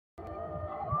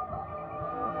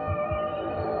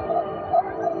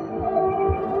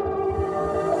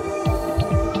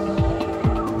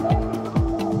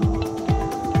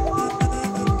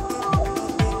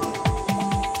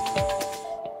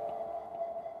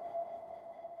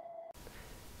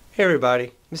Hey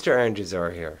everybody,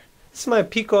 MrEnergyCzar here. This is my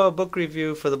peakoil book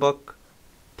review for the book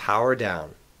PowerDown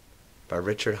by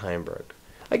Richard Heinberg.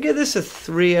 I give this a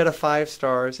 3 out of 5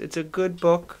 stars. It's a good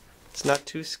book. It's not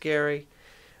too scary.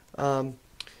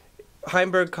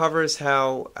 Heinberg covers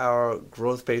how our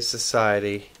growth-based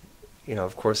society,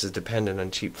 of course, is dependent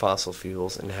on cheap fossil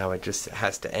fuels and how it just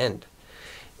has to end.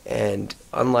 And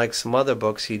unlike some other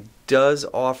books, he does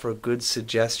offer good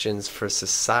suggestions for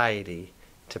society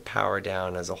to power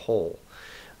down as a whole,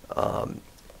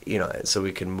 so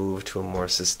we can move to a more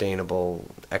sustainable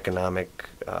economic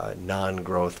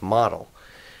non-growth model.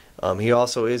 He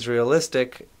also is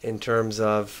realistic in terms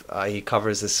of he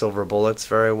covers the silver bullets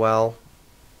very well,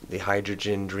 the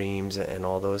hydrogen dreams and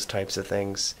all those types of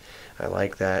things. I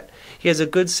like that. He has a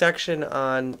good section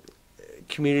on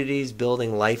communities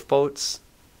building lifeboats.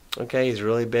 Okay, he's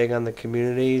really big on the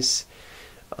communities.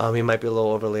 He might be a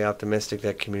little overly optimistic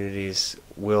that communities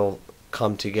will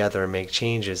come together and make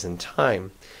changes in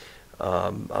time.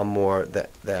 I'm more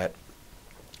that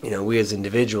we as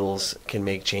individuals can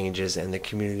make changes and the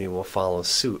community will follow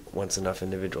suit once enough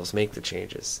individuals make the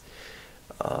changes.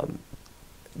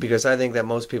 Because I think that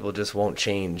most people just won't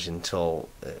change until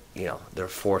they're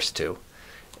forced to,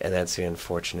 and that's the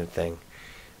unfortunate thing.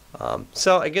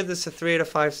 So I give this a 3 out of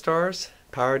 5 stars.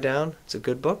 PowerDown. It's a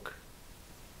good book.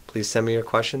 Please send me your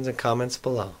questions and comments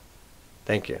below.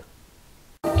 Thank you.